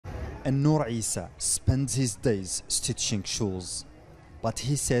And Noor Isa spends his days stitching shoes. But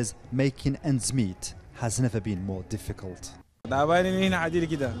he says making ends meet has never been more difficult.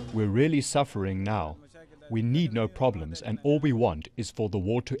 We're really suffering now. We need no problems, and all we want is for the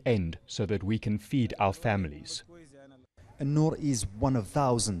war to end so that we can feed our families. And Noor is one of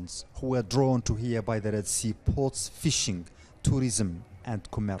thousands who were drawn to here by the Red Sea ports, fishing, tourism and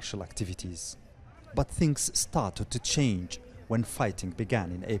commercial activities. But things started to change when fighting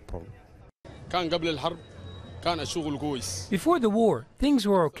began in April. Before the war, things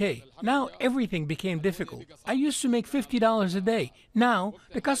were okay. Now everything became difficult. I used to make $50 a day. Now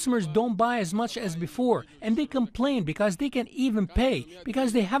the customers don't buy as much as before, and they complain because they can't even pay,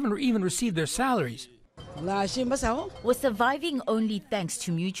 because they haven't even received their salaries. We're surviving only thanks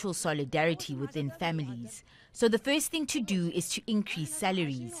to mutual solidarity within families. So the first thing to do is to increase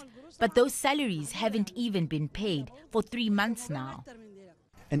salaries. But those salaries haven't even been paid for 3 months now.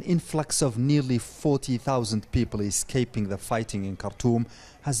 An influx of nearly 40,000 people escaping the fighting in Khartoum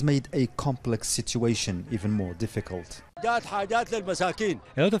has made a complex situation even more difficult. A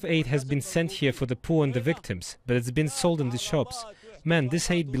lot of aid has been sent here for the poor and the victims, but it's been sold in the shops. Man, this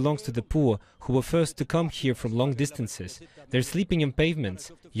aid belongs to the poor, who were first to come here from long distances. They're sleeping in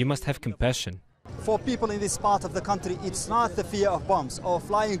pavements. You must have compassion. For people in this part of the country, it's not the fear of bombs or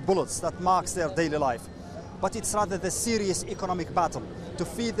flying bullets that marks their daily life, but it's rather the serious economic battle to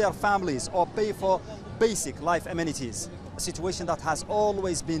feed their families or pay for basic life amenities. A situation that has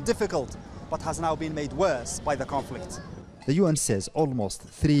always been difficult, but has now been made worse by the conflict. The UN says almost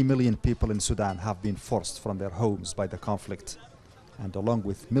 3 million people in Sudan have been forced from their homes by the conflict. And along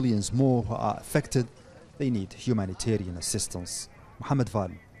with millions more who are affected, they need humanitarian assistance. Mohamed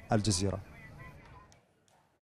Vall, Al Jazeera.